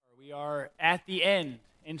We are at the end.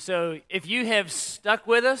 And so if you have stuck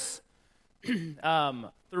with us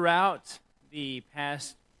throughout the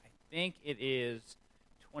past, I think it is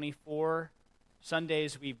 24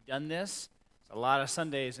 Sundays we've done this. It's a lot of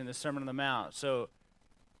Sundays in the Sermon on the Mount. So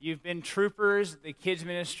you've been troopers. The kids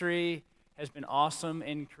ministry has been awesome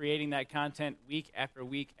in creating that content week after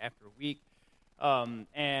week after week.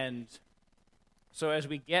 And so as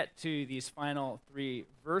we get to these final 3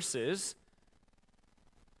 verses,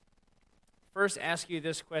 first ask you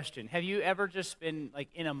this question. Have you ever just been like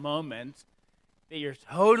in a moment that you're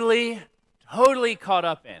totally caught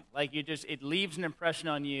up in? Like it leaves an impression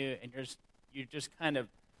on you and you're just kind of,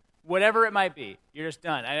 whatever it might be, you're just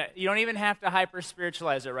done. You don't even have to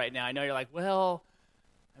hyper-spiritualize it right now. I know you're like, well,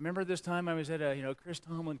 I remember this time I was at a Chris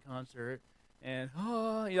Tomlin concert and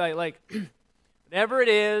you're like whatever it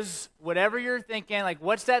is, whatever you're thinking, like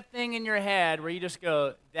what's that thing in your head where you just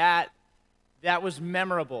go, that was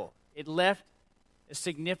memorable. It left a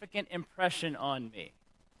significant impression on me.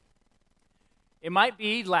 It might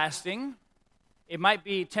be lasting. It might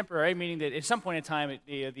be temporary, meaning that at some point in time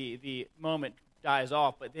the moment dies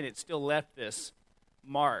off, but then it still left this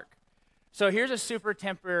mark. So here's a super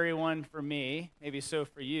temporary one for me, maybe so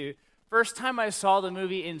for you. First time I saw the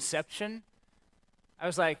movie Inception, I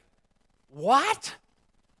was like, what?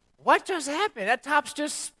 What just happened? That top's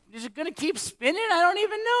is it going to keep spinning? I don't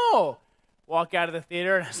even know. Walk out of the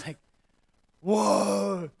theater, and I was like,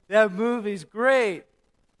 whoa, that movie's great.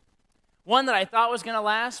 One that I thought was going to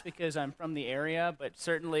last because I'm from the area, but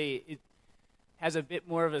certainly it has a bit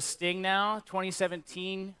more of a sting now.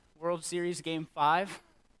 2017 World Series Game 5.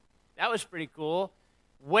 That was pretty cool.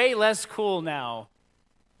 Way less cool now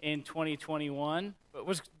in 2021, but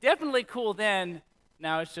was definitely cool then.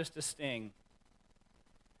 Now it's just a sting.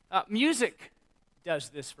 Music does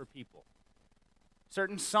this for people.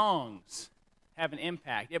 Certain songs have an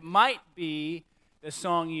impact. It might be the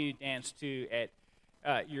song you dance to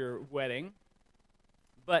at your wedding,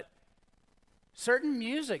 but certain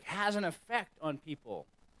music has an effect on people.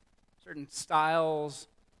 Certain styles,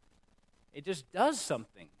 it just does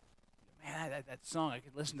something. Man, that song, I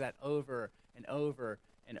could listen to that over and over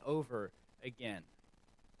and over again.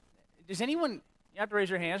 Does anyone, you have to raise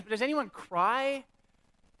your hands, but does anyone cry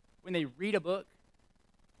when they read a book?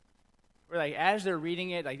 Or like as they're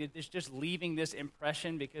reading it, like it's just leaving this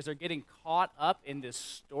impression because they're getting caught up in this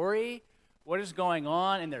story, what is going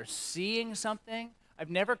on, and they're seeing something. I've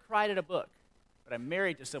never cried at a book, but I'm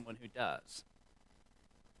married to someone who does.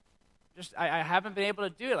 I haven't been able to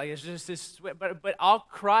do it. Like it's just this, but I'll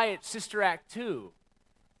cry at Sister Act 2.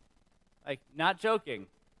 Like, not joking.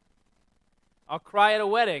 I'll cry at a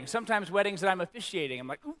wedding. Sometimes weddings that I'm officiating, I'm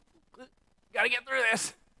like, ooh, gotta get through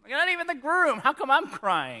this. Like, not even the groom. How come I'm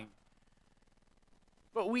crying?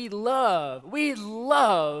 But we love,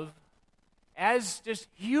 as just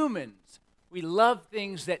humans, we love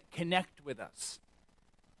things that connect with us.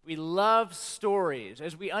 We love stories.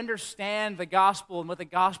 As we understand the gospel and what the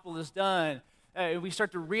gospel has done, we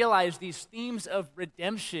start to realize these themes of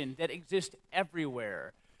redemption that exist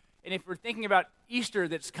everywhere. And if we're thinking about Easter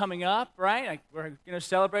that's coming up, right? Like we're going to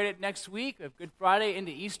celebrate it next week. We have Good Friday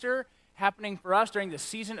into Easter happening for us during the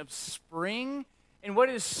season of spring. And what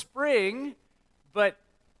is spring but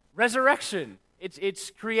resurrection?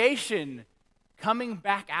 It's creation coming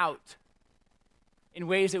back out in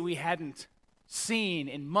ways that we hadn't seen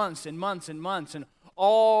in months and months and months, and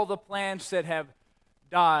all the plants that have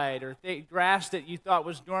died, or grass that you thought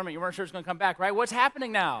was dormant, you weren't sure it's going to come back, right? What's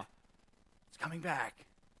happening now? It's coming back.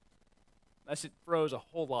 Unless it froze a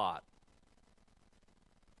whole lot.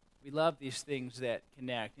 We love these things that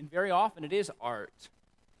connect, and very often it is art,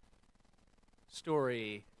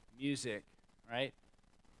 story, music, right?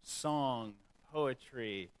 Song,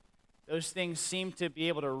 poetry. Those things seem to be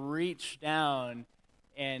able to reach down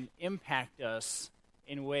and impact us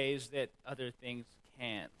in ways that other things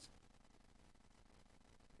can't.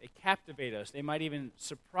 They captivate us. They might even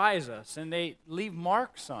surprise us, and they leave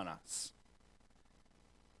marks on us.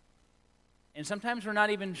 And sometimes we're not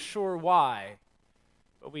even sure why,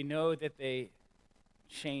 but we know that they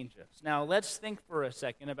change us. Now, let's think for a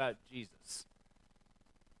second about Jesus.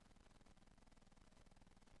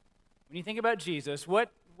 When you think about Jesus,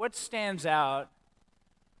 what stands out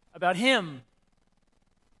about him?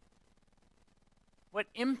 What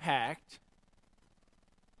impact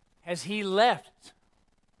has he left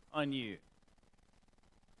on you?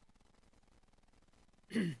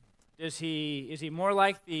 Is he more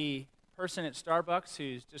like the person at Starbucks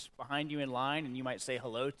who's just behind you in line and you might say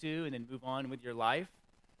hello to and then move on with your life?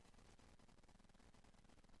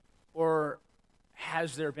 Or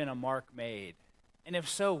has there been a mark made? And if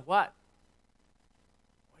so, what?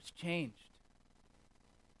 What's changed?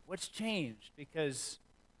 What's changed because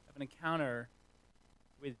of an encounter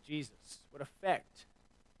with Jesus? What effect?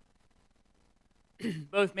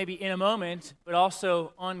 Both maybe in a moment, but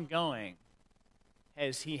also ongoing,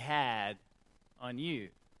 has he had on you?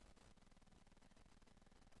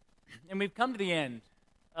 And we've come to the end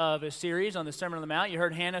of a series on the Sermon on the Mount. You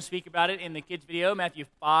heard Hannah speak about it in the kids' video, Matthew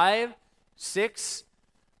 5, 6,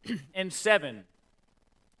 and 7.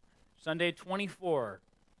 Sunday 24.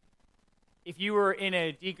 If you were in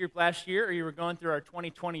a D group last year or you were going through our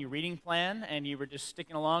 2020 reading plan and you were just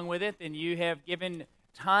sticking along with it, then you have given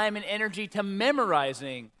time and energy to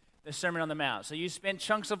memorizing the Sermon on the Mount. So you spent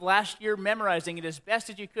chunks of last year memorizing it as best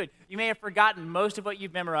as you could. You may have forgotten most of what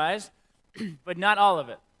you've memorized, but not all of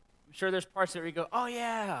it. I'm sure there's parts where you go, oh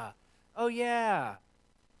yeah.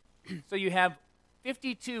 So you have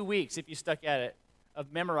 52 weeks, if you stuck at it,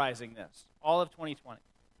 of memorizing this, all of 2020.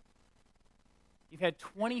 You've had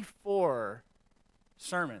 24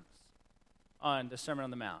 sermons on the Sermon on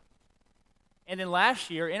the Mount. And then last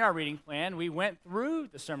year, in our reading plan, we went through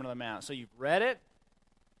the Sermon on the Mount. So you've read it,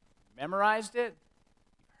 memorized it,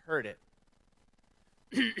 you've heard it.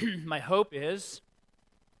 My hope is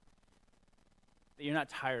that you're not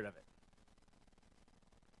tired of it.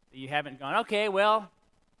 That you haven't gone, okay, well,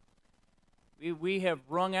 we have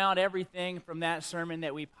wrung out everything from that sermon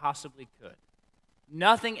that we possibly could.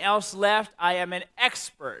 Nothing else left. I am an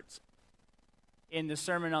expert in the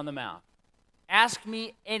Sermon on the Mount. Ask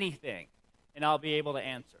me anything, and I'll be able to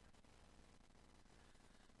answer.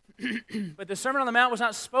 But the Sermon on the Mount was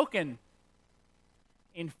not spoken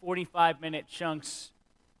in 45-minute chunks,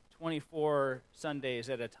 24 Sundays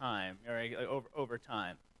at a time, or over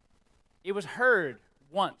time. It was heard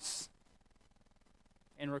once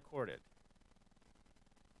and recorded.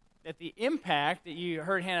 That the impact that you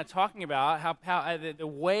heard Hannah talking about, how the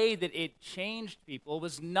way that it changed people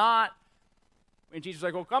was not when Jesus was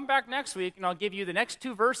like, well, come back next week and I'll give you the next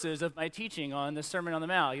 2 verses of my teaching on the Sermon on the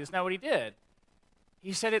Mount. That's not what he did.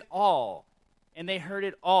 He said it all, and they heard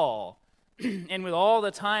it all. And with all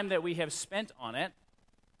the time that we have spent on it,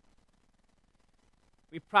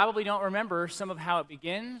 we probably don't remember some of how it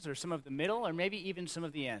begins or some of the middle or maybe even some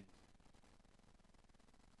of the end.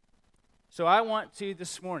 So I want to,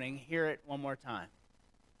 this morning, hear it one more time.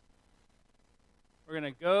 We're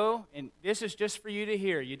going to go, and this is just for you to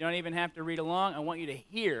hear. You don't even have to read along. I want you to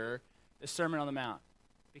hear the Sermon on the Mount,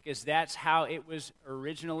 because that's how it was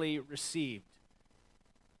originally received.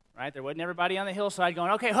 Right? There wasn't everybody on the hillside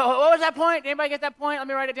going, okay, what was that point? Anybody get that point? Let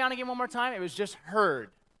me write it down again one more time. It was just heard.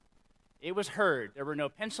 It was heard. There were no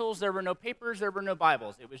pencils. There were no papers. There were no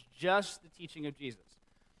Bibles. It was just the teaching of Jesus.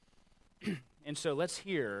 And so let's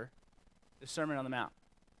hear the Sermon on the Mount.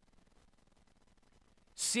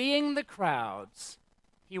 Seeing the crowds,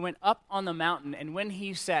 he went up on the mountain, and when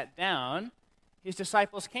he sat down, his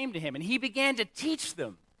disciples came to him, and he began to teach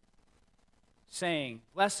them, saying,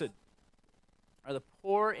 Blessed are the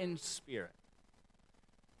poor in spirit,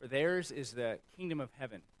 for theirs is the kingdom of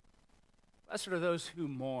heaven. Blessed are those who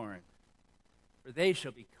mourn, for they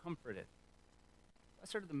shall be comforted.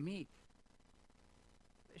 Blessed are the meek,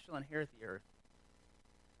 for they shall inherit the earth.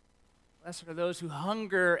 Blessed are those who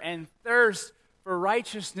hunger and thirst for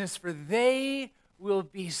righteousness, for they will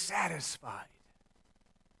be satisfied.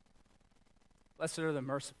 Blessed are the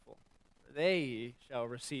merciful, for they shall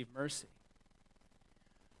receive mercy.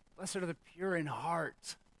 Blessed are the pure in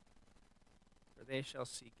heart, for they shall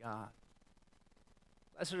see God.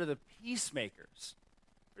 Blessed are the peacemakers,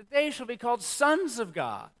 for they shall be called sons of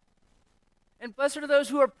God. And blessed are those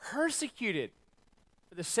who are persecuted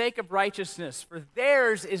for the sake of righteousness, for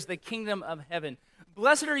theirs is the kingdom of heaven.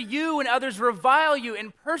 Blessed are you when others revile you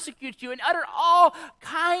and persecute you and utter all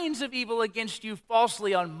kinds of evil against you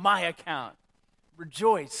falsely on my account.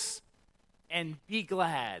 Rejoice and be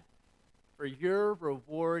glad, for your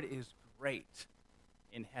reward is great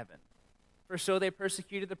in heaven. For so they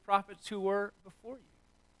persecuted the prophets who were before you.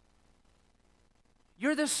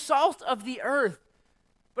 You're the salt of the earth,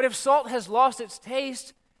 but if salt has lost its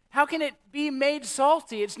taste, how can it be made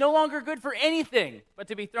salty? It's no longer good for anything but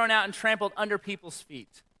to be thrown out and trampled under people's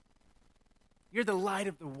feet. You're the light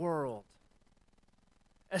of the world.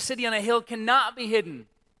 A city on a hill cannot be hidden.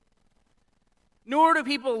 Nor do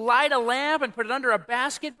people light a lamp and put it under a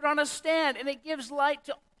basket, but on a stand, and it gives light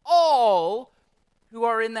to all who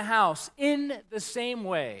are in the house. In the same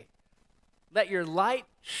way, let your light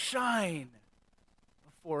shine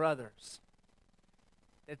before others,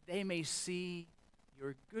 that they may see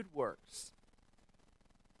your good works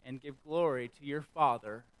and give glory to your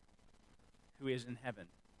Father who is in heaven.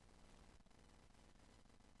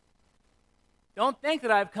 Don't think that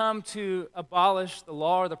I've come to abolish the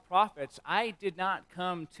law or the prophets. I did not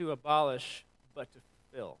come to abolish, but to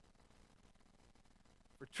fulfill.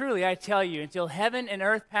 For truly I tell you, until heaven and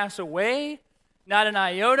earth pass away, not an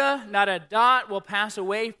iota, not a dot will pass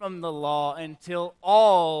away from the law until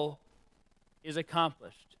all is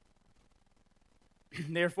accomplished.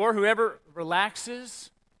 Therefore, whoever relaxes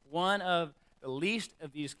one of the least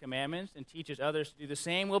of these commandments and teaches others to do the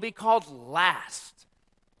same will be called last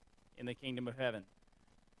in the kingdom of heaven.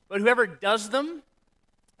 But whoever does them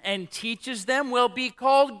and teaches them will be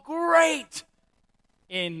called great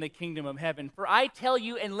in the kingdom of heaven. For I tell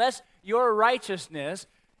you, unless your righteousness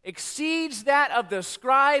exceeds that of the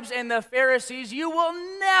scribes and the Pharisees, you will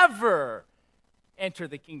never enter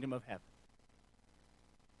the kingdom of heaven.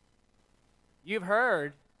 You've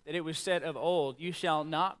heard that it was said of old, you shall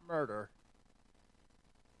not murder,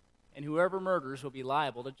 and whoever murders will be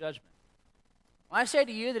liable to judgment. I say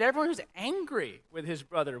to you that everyone who's angry with his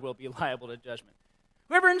brother will be liable to judgment.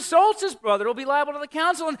 Whoever insults his brother will be liable to the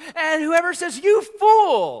council, and whoever says, you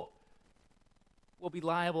fool, will be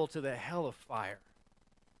liable to the hell of fire.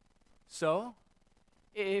 So,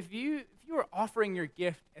 if you are offering your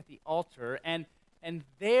gift at the altar and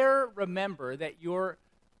there remember that your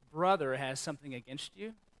brother has something against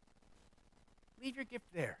you, leave your gift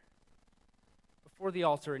there before the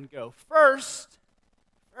altar and go. First,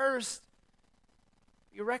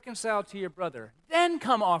 you reconcile to your brother, then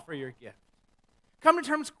come offer your gift. Come to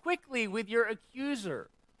terms quickly with your accuser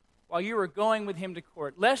while you are going with him to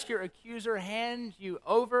court, lest your accuser hand you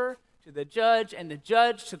over to the judge, and the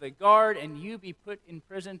judge to the guard, and you be put in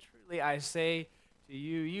prison. Truly I say to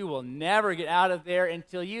you, you will never get out of there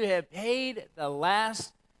until you have paid the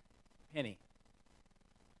last penny.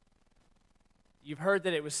 You've heard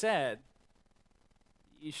that it was said,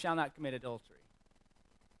 you shall not commit adultery.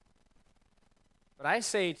 But I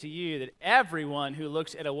say to you that everyone who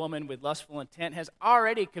looks at a woman with lustful intent has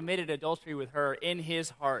already committed adultery with her in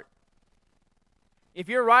his heart. If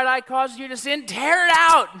your right eye causes you to sin, tear it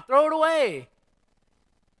out and throw it away.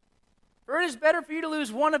 For it is better for you to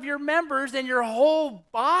lose one of your members than your whole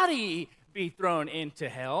body be thrown into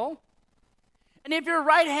hell. And if your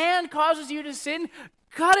right hand causes you to sin,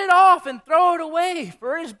 cut it off and throw it away.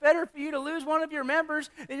 For it is better for you to lose one of your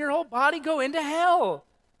members than your whole body go into hell.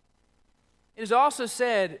 It is also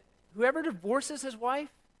said, whoever divorces his wife,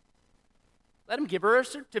 let him give her a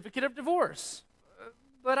certificate of divorce.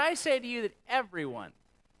 But I say to you that everyone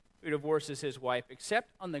who divorces his wife, except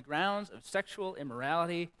on the grounds of sexual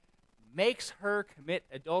immorality, makes her commit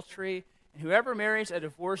adultery, and whoever marries a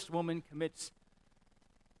divorced woman commits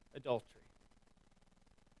adultery.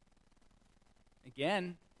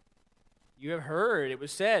 Again, you have heard it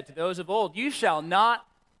was said to those of old, you shall not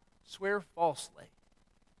swear falsely,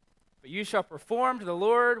 but you shall perform to the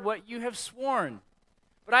Lord what you have sworn.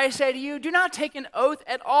 But I say to you, do not take an oath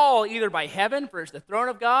at all, either by heaven, for it is the throne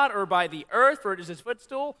of God, or by the earth, for it is his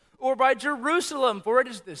footstool, or by Jerusalem, for it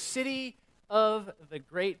is the city of the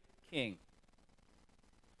great King.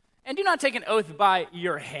 And do not take an oath by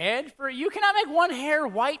your head, for you cannot make one hair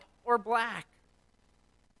white or black.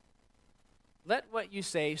 Let what you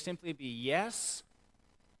say simply be yes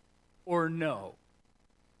or no.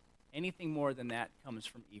 Anything more than that comes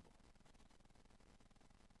from evil.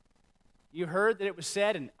 You heard that it was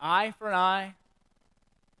said, an eye for an eye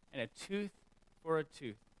and a tooth for a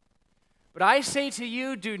tooth. But I say to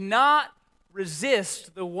you, do not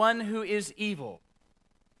resist the one who is evil.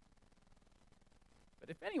 But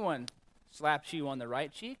if anyone slaps you on the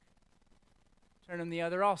right cheek, turn him the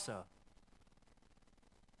other also.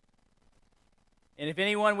 And if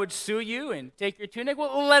anyone would sue you and take your tunic,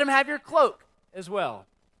 well, let him have your cloak as well.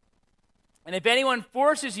 And if anyone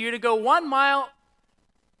forces you to go 1 mile,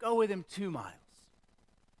 go with him 2 miles.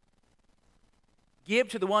 Give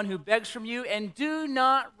to the one who begs from you, and do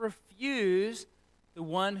not refuse the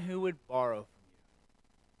one who would borrow from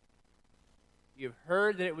you. You've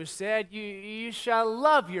heard that it was said, you shall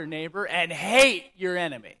love your neighbor and hate your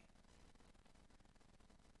enemy.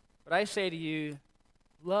 But I say to you,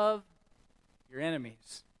 love your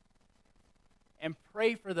enemies and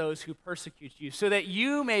pray for those who persecute you, so that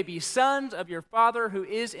you may be sons of your Father who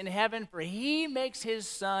is in heaven, for he makes his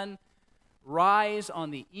sun rise on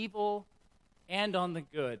the evil and on the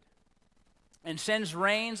good, and sends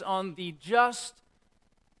rains on the just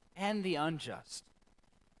and the unjust.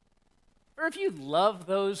 For if you love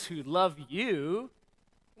those who love you,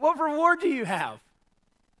 what reward do you have?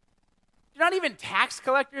 Do not even tax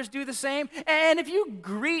collectors do the same? And if you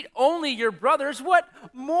greet only your brothers, what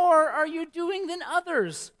more are you doing than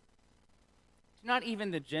others? Do not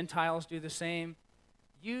even the Gentiles do the same?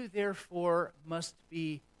 You, therefore, must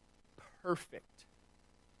be perfect,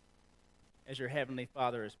 as your heavenly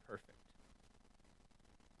Father is perfect.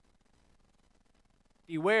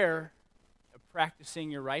 Beware of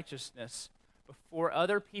practicing your righteousness before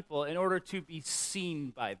other people in order to be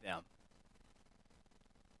seen by them.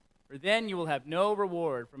 For then you will have no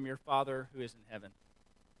reward from your Father who is in heaven.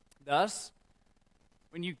 Thus,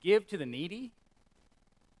 when you give to the needy,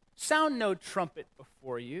 sound no trumpet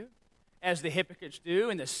before you, as the hypocrites do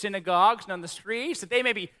in the synagogues and on the streets, that they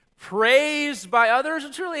may be praised by others.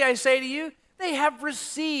 And truly I say to you, they have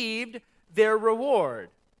received their reward.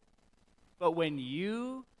 But when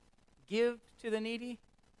you give to the needy,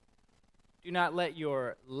 do not let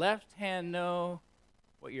your left hand know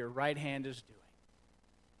what your right hand is doing,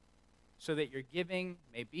 so that your giving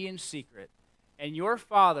may be in secret, and your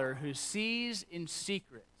Father who sees in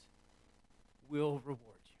secret will reward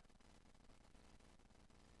you.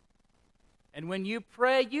 And when you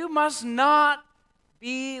pray, you must not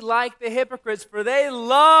be like the hypocrites, for they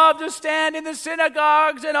love to stand in the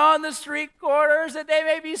synagogues and on the street corners, that they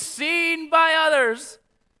may be seen by others.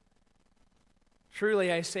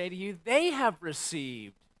 Truly, I say to you, they have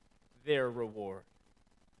received their reward.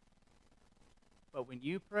 But when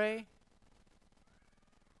you pray,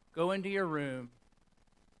 go into your room,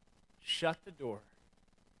 shut the door,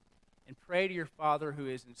 and pray to your Father who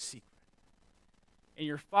is in secret. And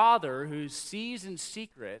your Father who sees in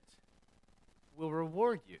secret will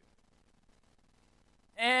reward you.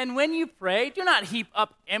 And when you pray, do not heap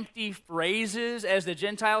up empty phrases as the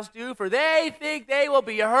Gentiles do, for they think they will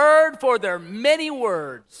be heard for their many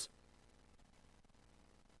words.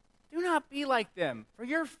 Do not be like them, for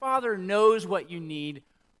your Father knows what you need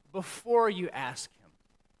before you ask Him.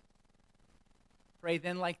 Pray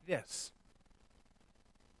then like this: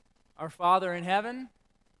 Our Father in heaven,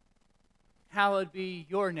 hallowed be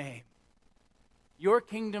your name. Your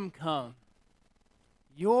kingdom come.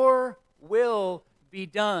 Your will be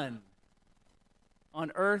done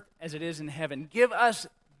on earth as it is in heaven. Give us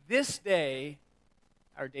this day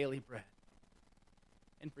our daily bread.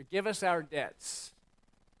 And forgive us our debts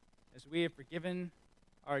as we have forgiven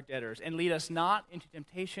our debtors. And lead us not into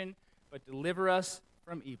temptation, but deliver us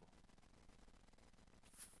from evil.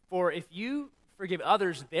 For if you forgive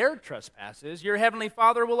others their trespasses, your heavenly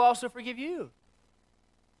Father will also forgive you.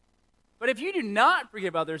 But if you do not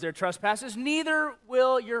forgive others their trespasses, neither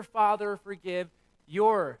will your Father forgive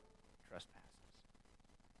your trespasses.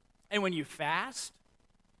 And when you fast,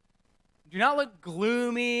 do not look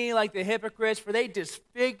gloomy like the hypocrites, for they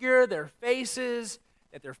disfigure their faces,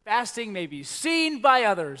 that their fasting may be seen by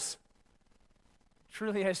others.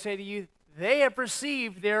 Truly I say to you, they have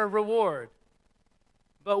received their reward.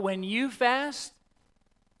 But when you fast,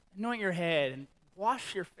 anoint your head and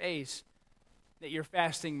wash your face, that your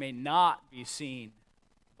fasting may not be seen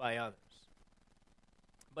by others,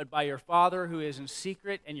 but by your Father who is in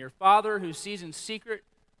secret, and your Father who sees in secret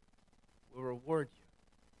will reward you.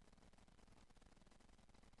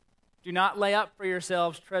 Do not lay up for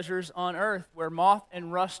yourselves treasures on earth, where moth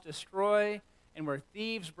and rust destroy, and where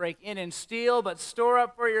thieves break in and steal, but store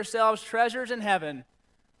up for yourselves treasures in heaven,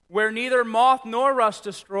 where neither moth nor rust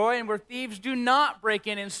destroy, and where thieves do not break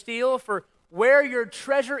in and steal, for where your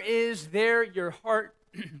treasure is, there your heart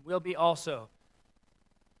will be also.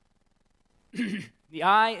 The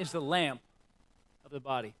eye is the lamp of the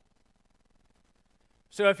body.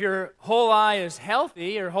 So if your whole eye is healthy,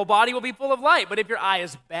 your whole body will be full of light. But if your eye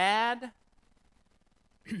is bad,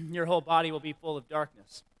 your whole body will be full of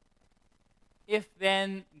darkness. If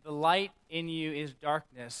then the light in you is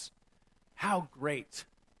darkness, how great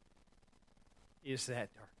is that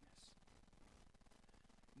darkness?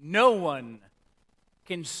 No one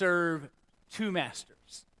can serve two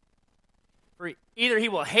masters. For either he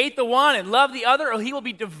will hate the one and love the other, or he will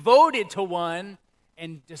be devoted to one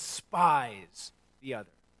and despise the other.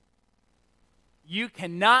 You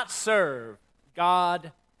cannot serve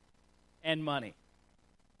God and money.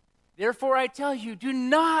 Therefore, I tell you, do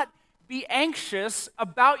not be anxious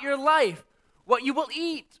about your life, what you will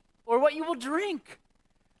eat or what you will drink,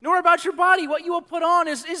 nor about your body, what you will put on.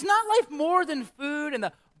 Is not life more than food, and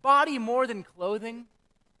the body more than clothing?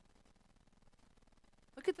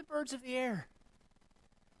 Look at the birds of the air.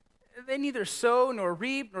 They neither sow nor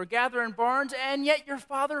reap nor gather in barns, and yet your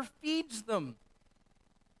Father feeds them.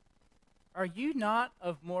 Are you not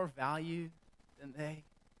of more value than they?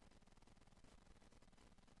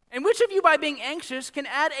 And which of you, by being anxious, can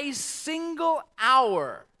add a single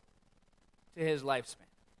hour to his lifespan?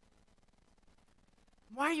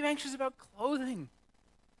 Why are you anxious about clothing?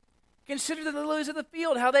 Consider the lilies of the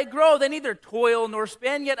field, how they grow. They neither toil nor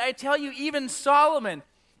spin. Yet I tell you, even Solomon,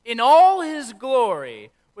 in all his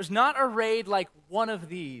glory, was not arrayed like one of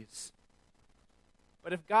these.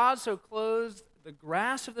 But if God so clothes the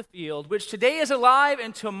grass of the field, which today is alive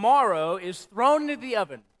and tomorrow is thrown into the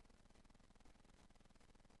oven,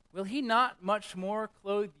 will he not much more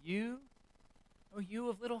clothe you, O you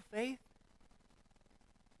of little faith?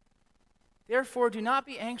 Therefore, do not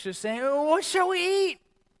be anxious, saying, "Oh, what shall we eat?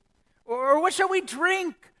 Or what shall we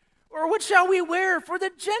drink? Or what shall we wear?" For the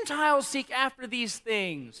Gentiles seek after these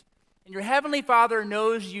things, and your heavenly Father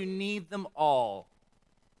knows you need them all.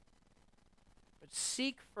 But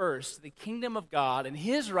seek first the kingdom of God and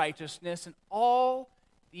his righteousness, and all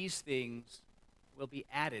these things will be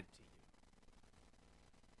added to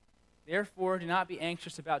you. Therefore, do not be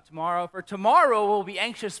anxious about tomorrow, for tomorrow will be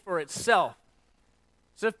anxious for itself.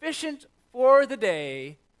 Sufficient for the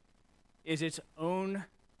day is its own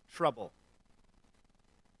trouble.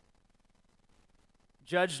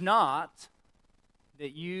 Judge not,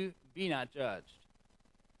 that you be not judged.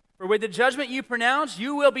 For with the judgment you pronounce,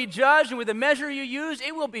 you will be judged, and with the measure you use,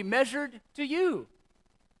 it will be measured to you.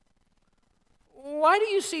 Why do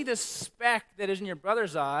you see the speck that is in your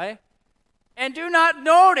brother's eye, and do not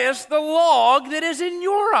notice the log that is in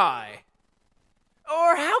your eye?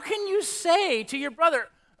 Or how can you say to your brother,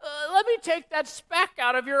 "Let me take that speck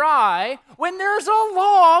out of your eye," when there's a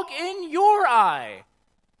log in your eye?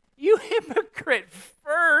 You hypocrite,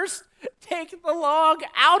 first take the log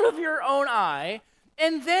out of your own eye,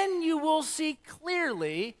 and then you will see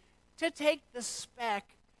clearly to take the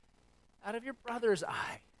speck out of your brother's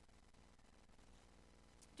eye.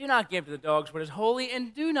 Do not give to the dogs what is holy,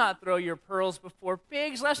 and do not throw your pearls before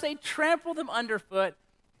pigs, lest they trample them underfoot,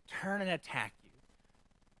 turn and attack you.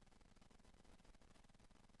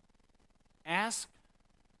 Ask,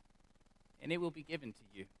 and it will be given to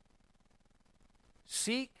you.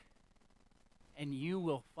 Seek, and you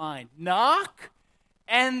will find. Knock,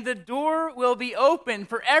 and the door will be open.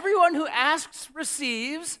 For everyone who asks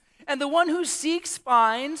receives, and the one who seeks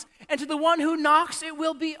finds, and to the one who knocks it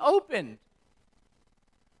will be opened.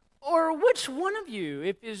 Or which one of you,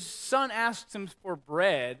 if his son asks him for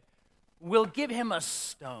bread, will give him a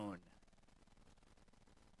stone?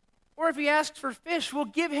 Or if he asks for fish, will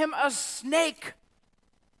give him a snake?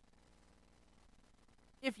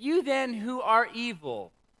 If you then, who are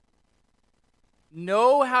evil,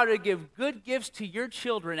 know how to give good gifts to your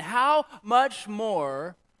children, how much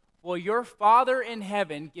more will your Father in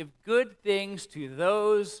heaven give good things to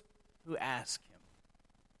those who ask him?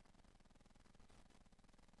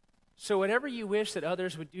 So whatever you wish that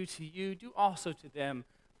others would do to you, do also to them,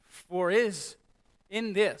 for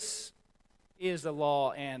in this is the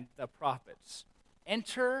law and the prophets.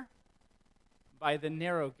 Enter by the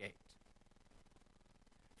narrow gate.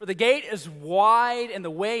 For the gate is wide and the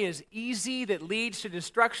way is easy that leads to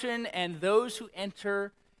destruction, and those who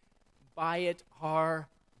enter by it are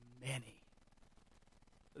many.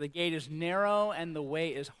 For the gate is narrow and the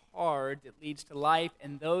way is hard that leads to life,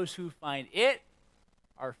 and those who find it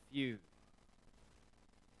are few.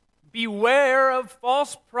 Beware of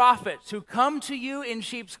false prophets who come to you in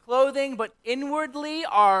sheep's clothing, but inwardly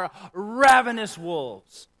are ravenous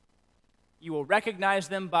wolves. You will recognize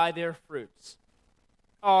them by their fruits.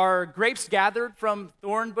 Are grapes gathered from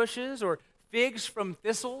thorn bushes, or figs from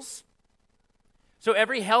thistles? So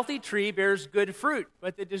every healthy tree bears good fruit,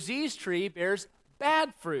 but the diseased tree bears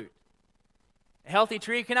bad fruit. A healthy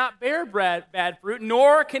tree cannot bear bad fruit,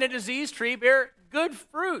 nor can a diseased tree bear good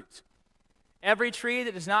fruit. Every tree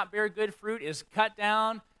that does not bear good fruit is cut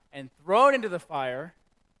down and thrown into the fire.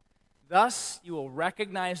 Thus you will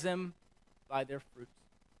recognize them by their fruits.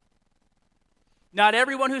 Not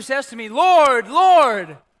everyone who says to me, "Lord,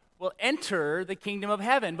 Lord," will enter the kingdom of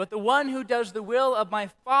heaven, but the one who does the will of my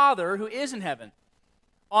Father who is in heaven.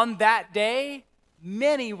 On that day,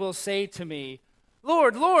 many will say to me,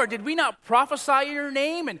 "Lord, Lord, did we not prophesy in your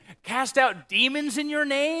name and cast out demons in your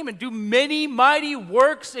name and do many mighty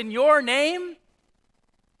works in your name?"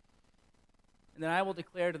 And then I will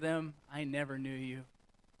declare to them, "I never knew you.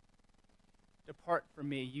 Depart from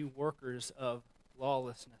me, you workers of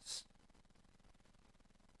lawlessness."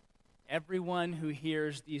 Everyone who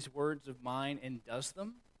hears these words of mine and does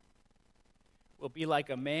them will be like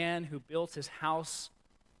a man who built his house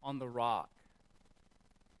on the rock.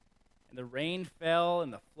 And the rain fell,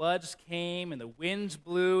 and the floods came, and the winds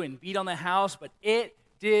blew and beat on the house, but it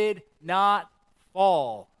did not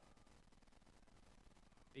fall,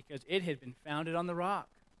 because it had been founded on the rock.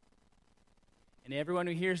 And everyone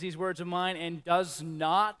who hears these words of mine and does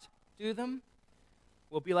not do them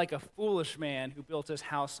will be like a foolish man who built his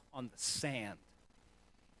house on the sand.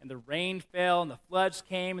 And the rain fell, and the floods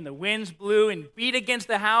came, and the winds blew and beat against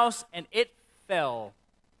the house, and it fell.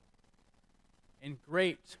 And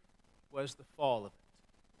great was the fall of it.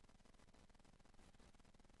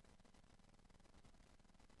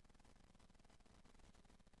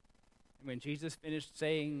 And when Jesus finished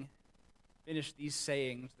these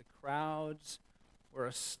sayings, the crowds were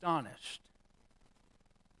astonished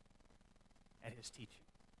at his teaching.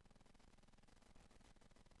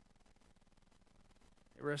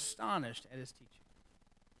 They were astonished at his teaching.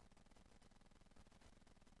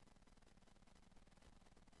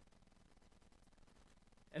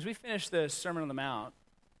 As we finish the Sermon on the Mount,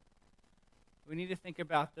 we need to think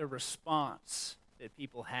about the response that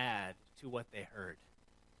people had to what they heard.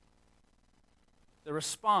 The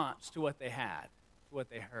response to what they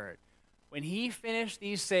heard. When he finished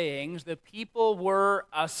these sayings, the people were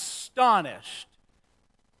astonished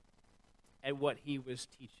at what he was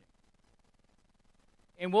teaching.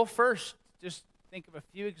 And we'll first just think of a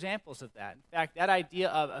few examples of that. In fact, that idea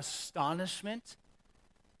of astonishment,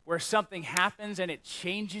 where something happens and it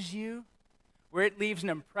changes you, where it leaves an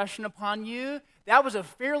impression upon you, that was a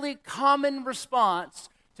fairly common response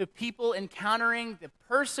to people encountering the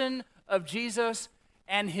person of Jesus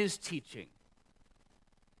and his teaching.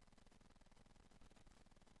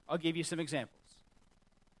 I'll give you some examples.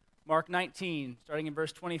 Mark 19, starting in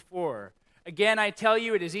verse 24. Again, I tell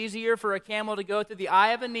you, it is easier for a camel to go through the eye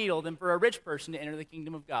of a needle than for a rich person to enter the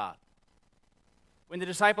kingdom of God. When the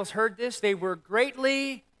disciples heard this, they were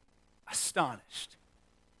greatly astonished,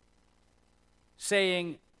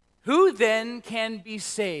 saying, "Who then can be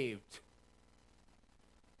saved?"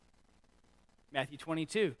 Matthew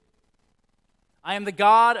 22. I am the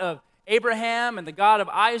God of Abraham and the God of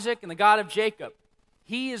Isaac and the God of Jacob.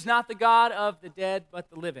 He is not the God of the dead, but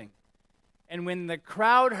the living. And when the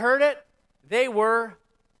crowd heard it, they were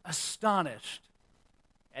astonished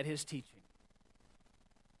at his teaching.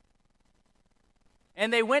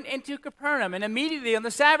 And they went into Capernaum, and immediately on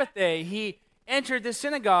the Sabbath day, he entered the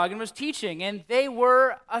synagogue and was teaching, and they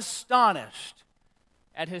were astonished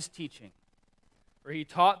at his teaching. For he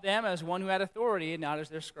taught them as one who had authority and not as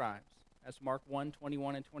their scribes. That's Mark 1,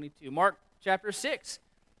 21 and 22. Mark chapter 6.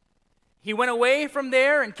 He went away from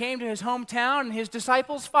there and came to his hometown, and his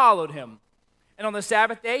disciples followed him. And on the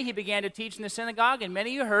Sabbath day, he began to teach in the synagogue, and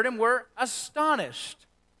many who heard him were astonished,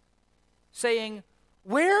 saying,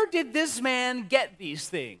 "Where did this man get these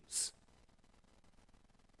things?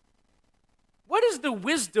 What is the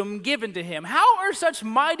wisdom given to him? How are such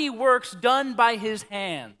mighty works done by his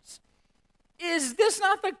hands? Is this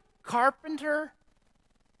not the carpenter,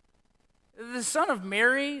 the son of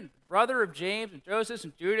Mary, brother of James and Joseph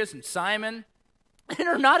and Judas and Simon? And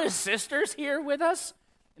are not his sisters here with us?"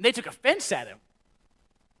 And they took offense at him.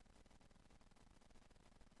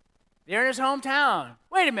 They're in his hometown.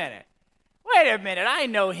 Wait a minute, I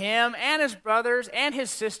know him and his brothers and his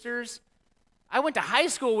sisters. I went to high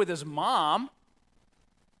school with his mom.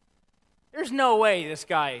 There's no way this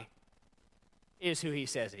guy is who he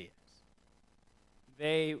says he is.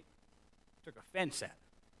 They took offense at him,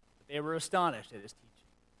 but they were astonished at his teaching.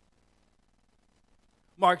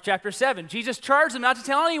 Mark chapter 7, Jesus charged them not to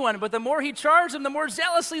tell anyone, but the more he charged them, the more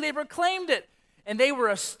zealously they proclaimed it. And they were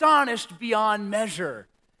astonished beyond measure,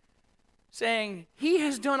 saying, "He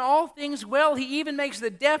has done all things well. He even makes the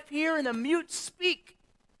deaf hear and the mute speak."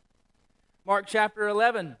 Mark chapter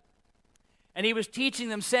 11, and he was teaching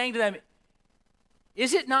them, saying to them,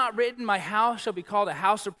 "Is it not written, my house shall be called a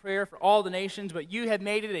house of prayer for all the nations, but you have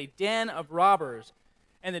made it a den of robbers?"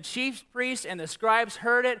 And the chief priests and the scribes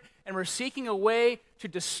heard it and were seeking a way to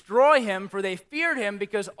destroy him, for they feared him,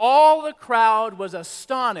 because all the crowd was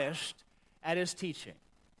astonished at his teaching.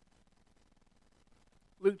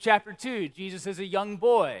 Luke chapter 2, Jesus is a young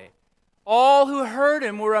boy. All who heard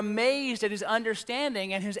him were amazed at his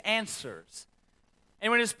understanding and his answers.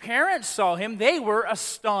 And when his parents saw him, they were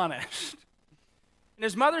astonished. And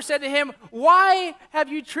his mother said to him, "Why have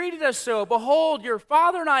you treated us so? Behold, your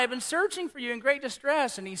father and I have been searching for you in great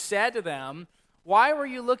distress." And he said to them, "Why were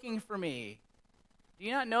you looking for me? Do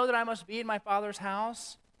you not know that I must be in my father's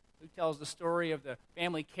house?" Luke tells the story of the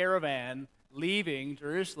family caravan leaving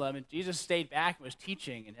Jerusalem, and Jesus stayed back and was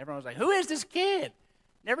teaching, and everyone was like, "Who is this kid?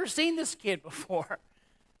 Never seen this kid before.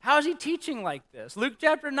 How is he teaching like this?" Luke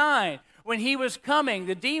chapter 9, when he was coming,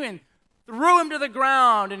 the demon threw him to the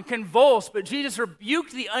ground and convulsed, but Jesus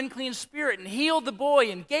rebuked the unclean spirit and healed the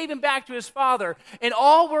boy and gave him back to his father, and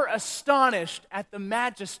all were astonished at the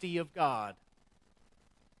majesty of God.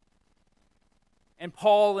 And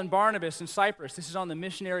Paul and Barnabas in Cyprus, this is on the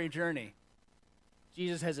missionary journey.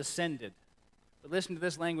 Jesus has ascended. But listen to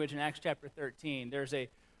this language in Acts chapter 13. There's a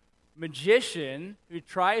magician who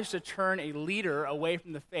tries to turn a leader away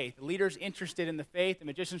from the faith. The leader's interested in the faith. The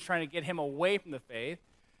magician's trying to get him away from the faith.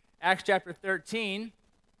 Acts chapter 13,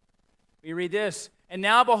 we read this. "And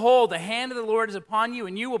now behold, the hand of the Lord is upon you,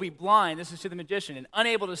 and you will be blind," this is to the magician, "and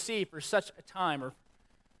unable to see for such a time," or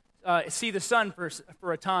see the sun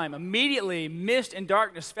for a time. Immediately, mist and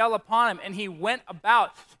darkness fell upon him, and he went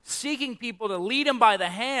about seeking people to lead him by the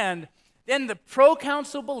hand. Then the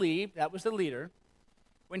proconsul believed, that was the leader,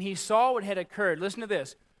 when he saw what had occurred. Listen to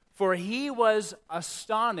this. For he was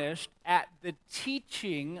astonished at the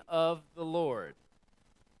teaching of the Lord.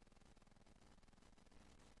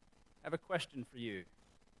 I have a question for you.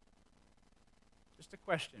 Just a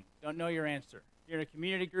question. Don't know your answer. If you're in a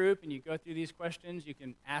community group and you go through these questions, you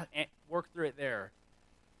can work through it there.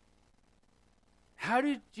 How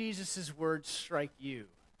did Jesus' words strike you?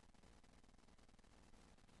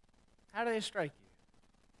 How do they strike you?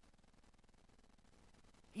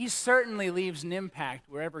 He certainly leaves an impact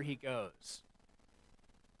wherever he goes.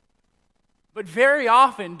 But very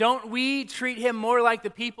often, don't we treat him more like the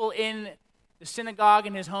people in the synagogue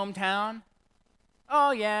in his hometown?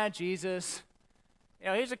 Oh yeah, Jesus. You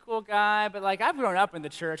know, he's a cool guy, but like I've grown up in the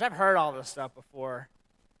church. I've heard all this stuff before.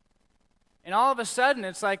 And all of a sudden,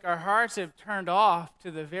 it's like our hearts have turned off to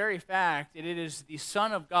the very fact that it is the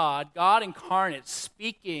Son of God, God incarnate,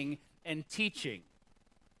 speaking and teaching.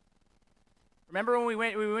 Remember when we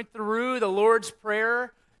went through the Lord's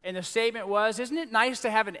Prayer, and the statement was, isn't it nice to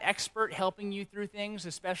have an expert helping you through things,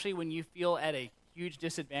 especially when you feel at a huge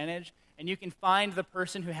disadvantage, and you can find the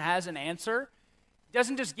person who has an answer? It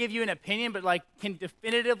doesn't just give you an opinion, but like can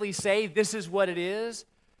definitively say this is what it is.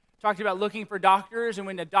 Talked about looking for doctors, and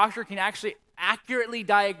when a doctor can actually accurately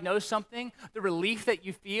diagnose something, the relief that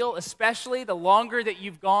you feel, especially the longer that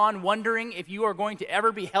you've gone wondering if you are going to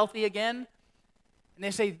ever be healthy again, and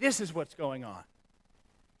they say, this is what's going on.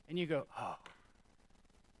 And you go, oh.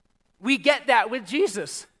 We get that with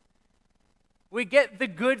Jesus. We get the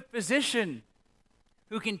good physician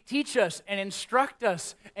who can teach us and instruct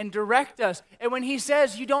us and direct us. And when he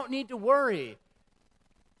says you don't need to worry,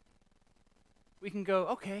 we can go,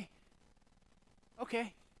 okay.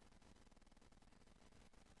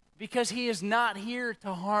 Because he is not here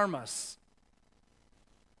to harm us.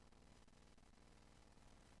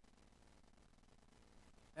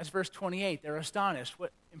 That's verse 28. They're astonished.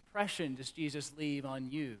 What impression does Jesus leave on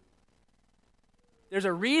you? There's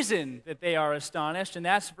a reason that they are astonished, and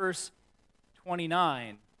that's verse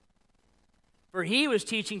 29. For he was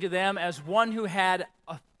teaching to them as one who had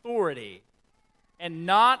authority, and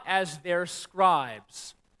not as their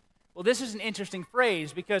scribes. Well, this is an interesting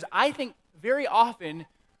phrase, because I think very often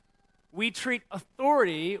we treat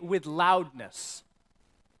authority with loudness.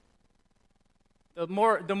 The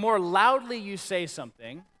more loudly you say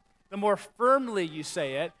something, the more firmly you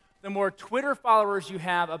say it, the more Twitter followers you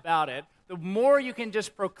have about it, the more you can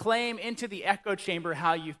just proclaim into the echo chamber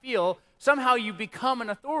how you feel, somehow you become an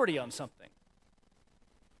authority on something.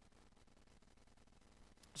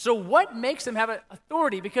 So what makes them have an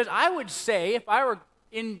authority? Because I would say, if I were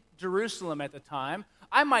in Jerusalem at the time,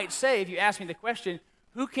 I might say, if you ask me the question,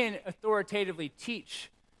 who can authoritatively teach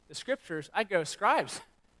the scriptures? I'd go, scribes.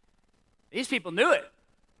 These people knew it.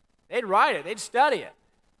 They'd write it. They'd study it.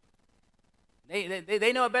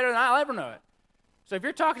 They know it better than I'll ever know it. So if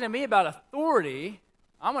you're talking to me about authority,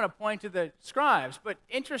 I'm going to point to the scribes. But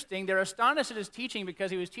interesting, they're astonished at his teaching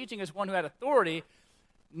because he was teaching as one who had authority,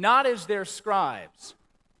 not as their scribes.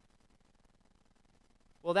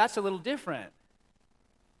 Well, that's a little different.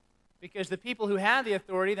 Because the people who have the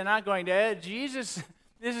authority, they're not going to, Jesus,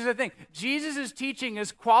 this is the thing. Jesus' teaching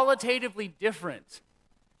is qualitatively different.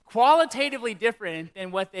 Qualitatively different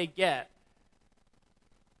than what they get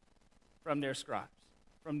from their scribes,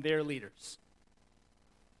 from their leaders.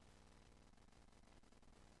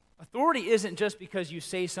 Authority isn't just because you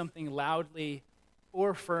say something loudly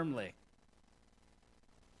or firmly.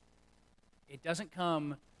 It doesn't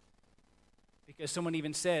come because someone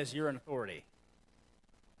even says you're an authority.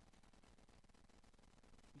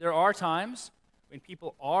 There are times when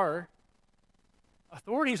people are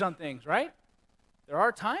authorities on things, right? There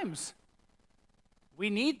are times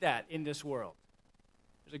we need that in this world.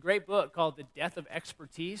 There's a great book called The Death of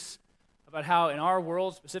Expertise about how in our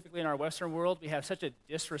world, specifically in our Western world, we have such a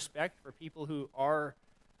disrespect for people who are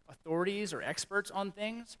authorities or experts on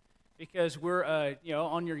things because we're,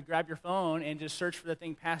 grab your phone and just search for the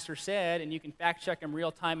thing pastor said, and you can fact check him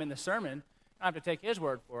real time in the sermon. You don't have to take his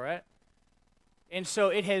word for it. And so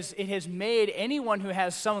it has made anyone who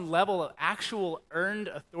has some level of actual earned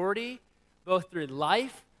authority, both through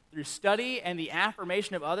life, through study, and the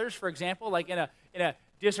affirmation of others. For example, like in a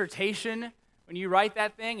dissertation, when you write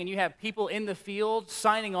that thing and you have people in the field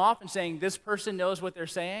signing off and saying this person knows what they're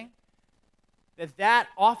saying, that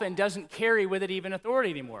often doesn't carry with it even authority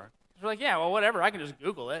anymore. We're like, yeah, well, whatever, I can just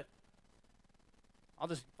Google it. I'll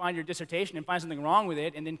just find your dissertation and find something wrong with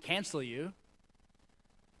it and then cancel you.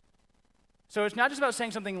 So it's not just about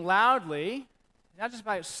saying something loudly, it's not just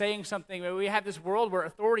about saying something. We have this world where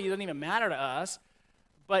authority doesn't even matter to us,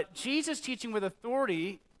 but Jesus teaching with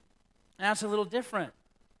authority, that's a little different.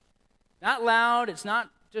 Not loud, it's not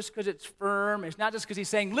just because it's firm, it's not just because he's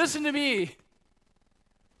saying, listen to me.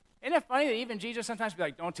 Isn't it funny that even Jesus sometimes be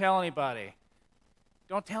like, don't tell anybody.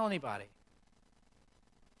 Don't tell anybody.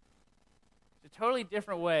 It's a totally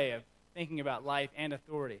different way of thinking about life and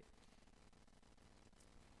authority.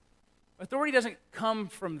 Authority doesn't come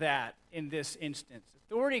from that in this instance.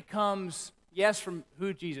 Authority comes, yes, from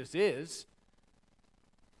who Jesus is,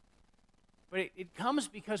 but it comes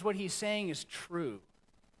because what he's saying is true.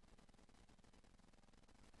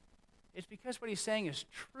 It's because what he's saying is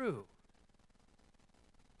true.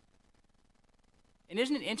 And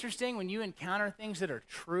isn't it interesting when you encounter things that are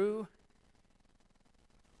true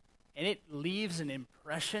and it leaves an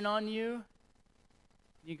impression on you?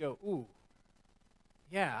 You go, ooh,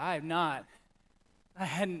 yeah, I had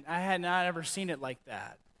not ever seen it like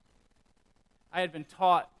that. I had been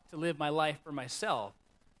taught to live my life for myself.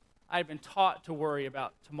 I had been taught to worry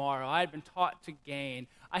about tomorrow. I had been taught to gain.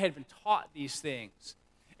 I had been taught these things.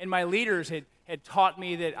 And my leaders had taught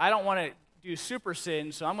me that I don't want to do super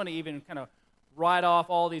sin, so I'm going to even kind of write off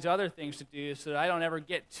all these other things to do so that I don't ever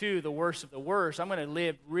get to the worst of the worst. I'm going to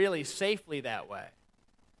live really safely that way.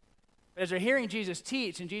 But as they're hearing Jesus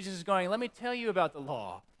teach, and Jesus is going, let me tell you about the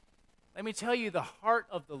law. Let me tell you the heart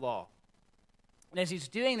of the law. And as he's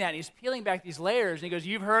doing that, he's peeling back these layers, and he goes,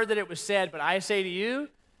 you've heard that it was said, but I say to you,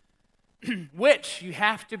 which you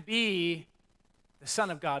have to be the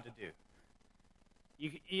Son of God to do.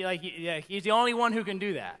 He's the only one who can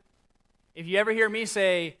do that. If you ever hear me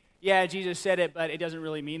say, yeah, Jesus said it, but it doesn't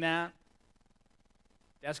really mean that,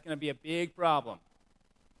 that's going to be a big problem.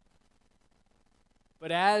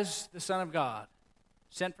 But as the Son of God,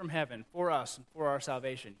 sent from heaven for us and for our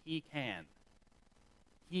salvation, he can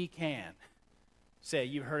say,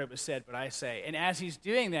 you heard it was said, but I say. And as he's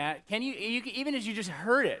doing that, can you even as you just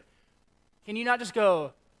heard it, can you not just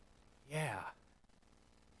go, yeah,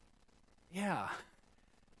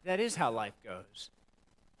 that is how life goes.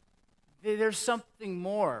 There's something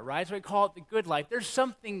more, right? So we call it the good life. There's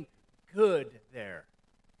something good there.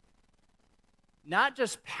 Not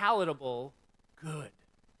just palatable, good.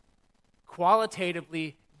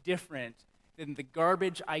 Qualitatively different than the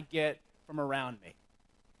garbage I get from around me.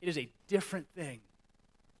 It is a different thing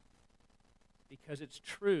because it's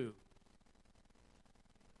true.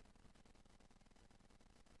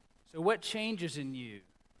 So what changes in you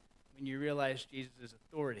when you realize Jesus'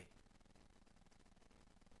 authority?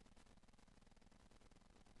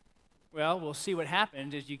 Well, we'll see what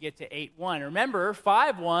happens as you get to 8:1. Remember,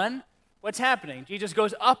 5:1, what's happening? Jesus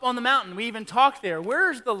goes up on the mountain. We even talked there.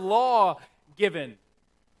 Where's the law given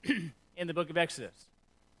in the book of Exodus?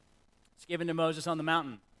 It's given to Moses on the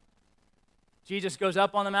mountain. Jesus goes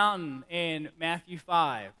up on the mountain in Matthew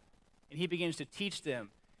 5, and he begins to teach them.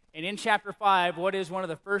 And in chapter 5, what is one of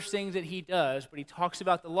the first things that he does when he talks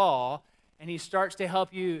about the law, and he starts to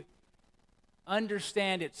help you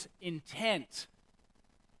understand its intent.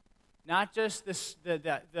 Not just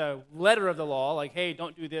the letter of the law, like, hey,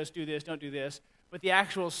 don't do this, don't do this, but the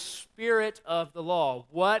actual spirit of the law,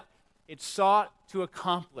 what it sought to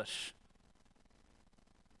accomplish.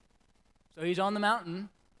 So he's on the mountain,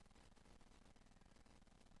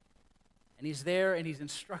 and he's there, and he's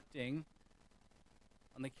instructing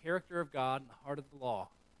on the character of God and the heart of the law.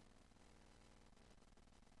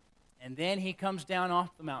 And then he comes down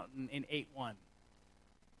off the mountain in 8:1.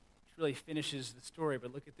 Really finishes the story,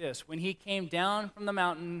 but look at this. When he came down from the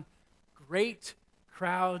mountain, great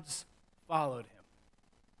crowds followed him.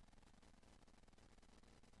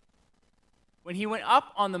 When he went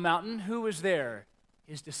up on the mountain, who was there?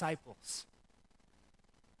 His disciples.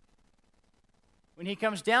 When he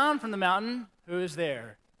comes down from the mountain, who is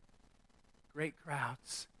there? Great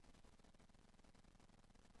crowds.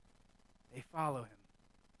 They follow him.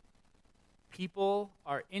 People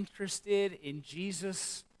are interested in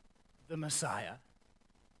Jesus the Messiah.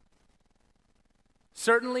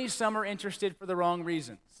 Certainly, some are interested for the wrong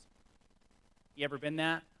reasons. You ever been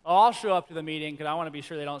that? Oh, I'll show up to the meeting because I want to be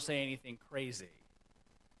sure they don't say anything crazy.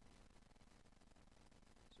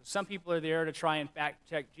 So some people are there to try and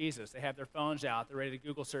fact-check Jesus. They have their phones out. They're ready to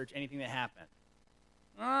Google search anything that happened.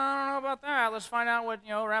 I don't know about that. Let's find out what,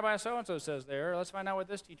 Rabbi so-and-so says there. Let's find out what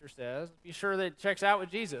this teacher says. Be sure that it checks out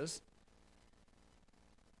with Jesus.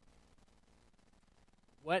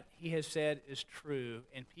 What he has said is true,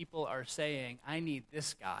 and people are saying, I need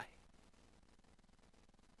this guy.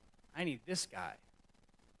 I need this guy.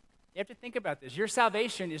 You have to think about this. Your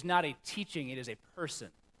salvation is not a teaching, it is a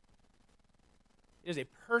person. It is a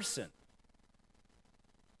person.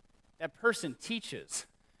 That person teaches,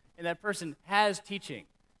 and that person has teaching.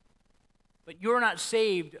 But you're not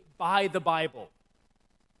saved by the Bible.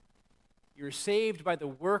 You're saved by the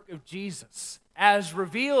work of Jesus, as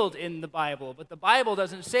revealed in the Bible. But the Bible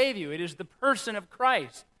doesn't save you. It is the person of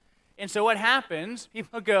Christ. And so what happens?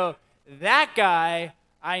 People go, that guy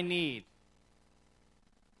I need.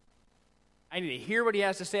 I need to hear what he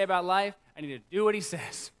has to say about life. I need to do what he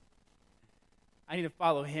says. I need to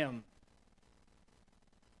follow him.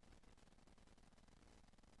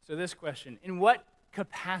 So this question, in what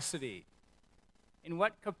capacity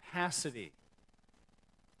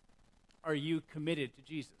are you committed to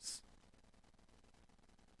Jesus?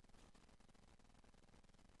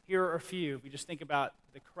 Here are a few. If we just think about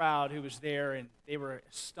the crowd who was there, and they were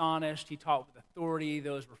astonished. He taught with authority.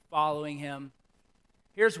 Those were following him.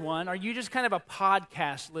 Here's one. Are you just kind of a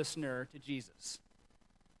podcast listener to Jesus?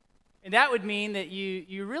 And that would mean that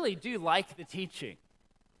you really do like the teaching.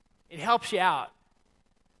 It helps you out.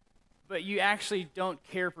 But you actually don't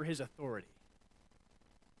care for his authority.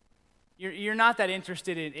 You're not that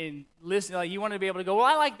interested in listening. Like, you want to be able to go, well,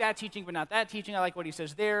 I like that teaching, but not that teaching. I like what he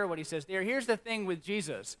says there, what he says there. Here's the thing with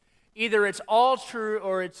Jesus. Either it's all true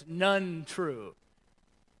or it's none true.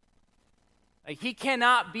 Like, he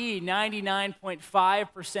cannot be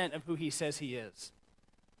 99.5% of who he says he is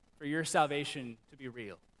for your salvation to be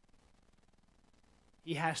real.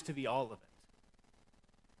 He has to be all of it.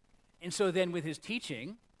 And so then with his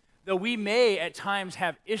teaching, though we may at times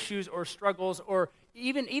have issues or struggles or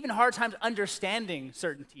even hard times understanding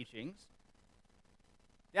certain teachings,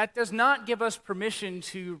 that does not give us permission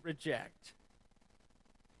to reject.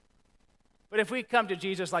 But if we come to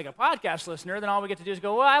Jesus like a podcast listener, then all we get to do is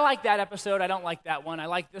go, well, I like that episode, I don't like that one. I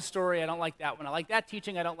like this story, I don't like that one. I like that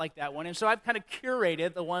teaching, I don't like that one. And so I've kind of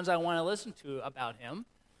curated the ones I want to listen to about him,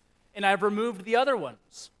 and I've removed the other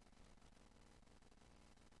ones.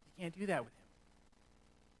 You can't do that with him.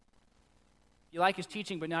 You like his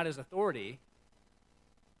teaching but not his authority,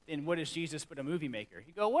 then what is Jesus but a movie maker?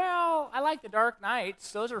 You go, well, I like the Dark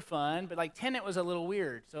Knights, those are fun, but like Tenet was a little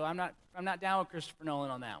weird, so I'm not down with Christopher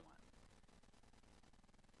Nolan on that one.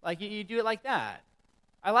 Like, you do it like that.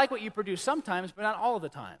 I like what you produce sometimes, but not all of the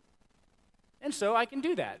time. And so I can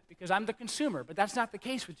do that because I'm the consumer, but that's not the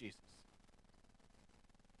case with Jesus.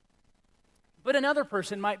 But another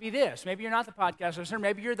person might be this. Maybe you're not the podcast listener.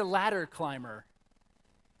 Maybe you're the ladder climber.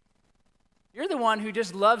 You're the one who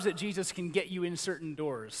just loves that Jesus can get you in certain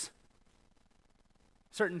doors,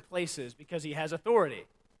 certain places, because he has authority.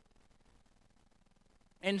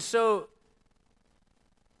 And so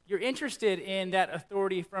you're interested in that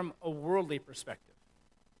authority from a worldly perspective.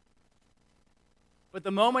 But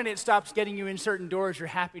the moment it stops getting you in certain doors, you're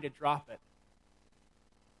happy to drop it.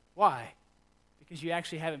 Why? Because you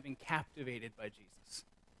actually haven't been captivated by Jesus.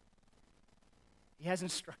 He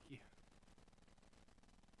hasn't struck you.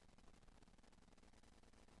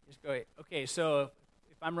 Just go, okay, so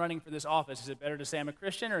if I'm running for this office, is it better to say I'm a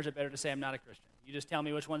Christian or is it better to say I'm not a Christian? You just tell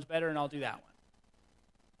me which one's better and I'll do that one.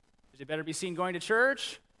 Is it better to be seen going to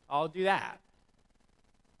church? I'll do that.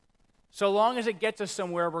 So long as it gets us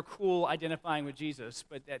somewhere, we're cool identifying with Jesus,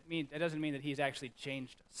 but that doesn't mean that he's actually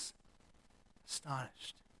changed us.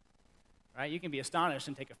 Astonished. Right? You can be astonished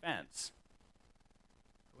and take offense.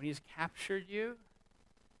 But when he's captured you,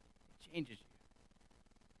 he changes you.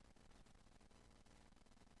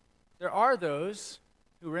 There are those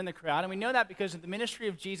who were in the crowd, and we know that because the ministry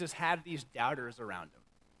of Jesus had these doubters around him.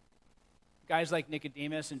 Guys like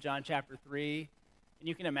Nicodemus in John chapter 3. And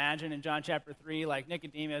you can imagine in John chapter 3, like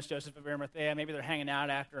Nicodemus, Joseph of Arimathea, maybe they're hanging out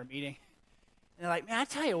after a meeting. And they're like, man, I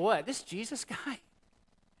tell you what, this Jesus guy,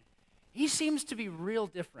 he seems to be real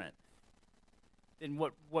different than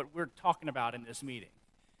what we're talking about in this meeting.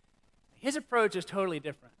 His approach is totally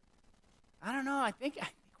different. I don't know, I think what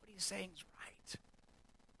he's saying is right.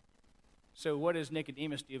 So what does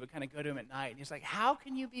Nicodemus do but kind of go to him at night? And he's like, how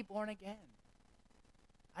can you be born again?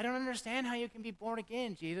 I don't understand how you can be born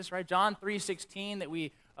again, Jesus, right? John 3:16 that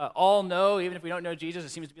we all know, even if we don't know Jesus, it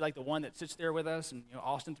seems to be like the one that sits there with us. And,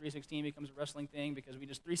 Austin 3:16 becomes a wrestling thing because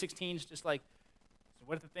 3:16 is just like, so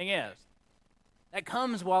what if the thing is? That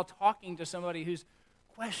comes while talking to somebody who's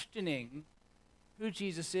questioning who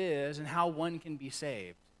Jesus is and how one can be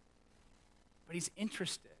saved. But he's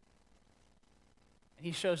interested. And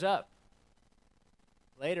he shows up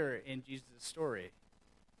later in Jesus' story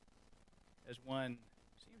as one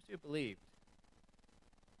who believed.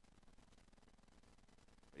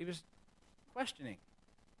 But he was questioning.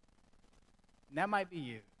 And that might be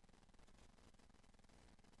you.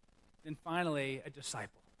 Then finally, a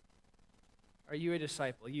disciple. Are you a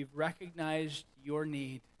disciple? You've recognized your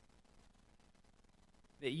need.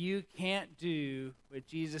 that you can't do what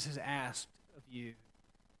Jesus has asked of you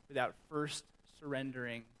without first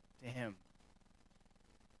surrendering to him.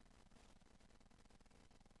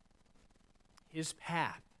 His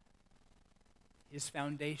path, his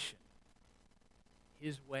foundation,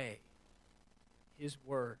 his way, his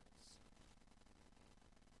words.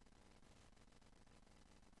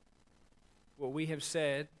 What we have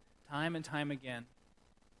said time and time again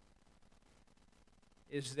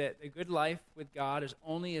is that a good life with God is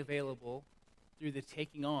only available through the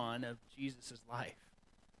taking on of Jesus' life.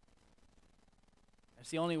 That's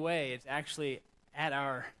the only way it's actually at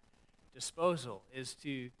our disposal, is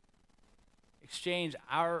to exchange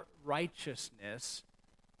our righteousness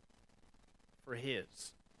for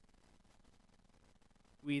his.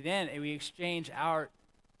 We exchange our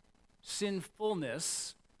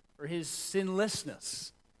sinfulness for his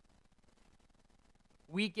sinlessness.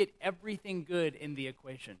 We get everything good in the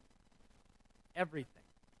equation. Everything.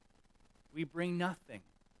 We bring nothing.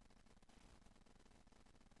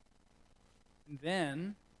 And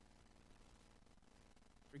then,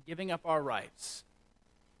 for giving up our rights,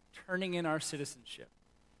 turning in our citizenship,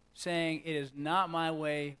 saying, it is not my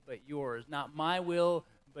way, but yours. Not my will,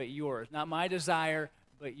 but yours. Not my desire,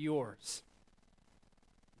 but yours.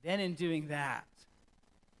 Then in doing that,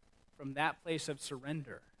 from that place of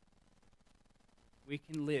surrender, we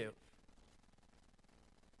can live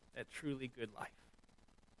that truly good life.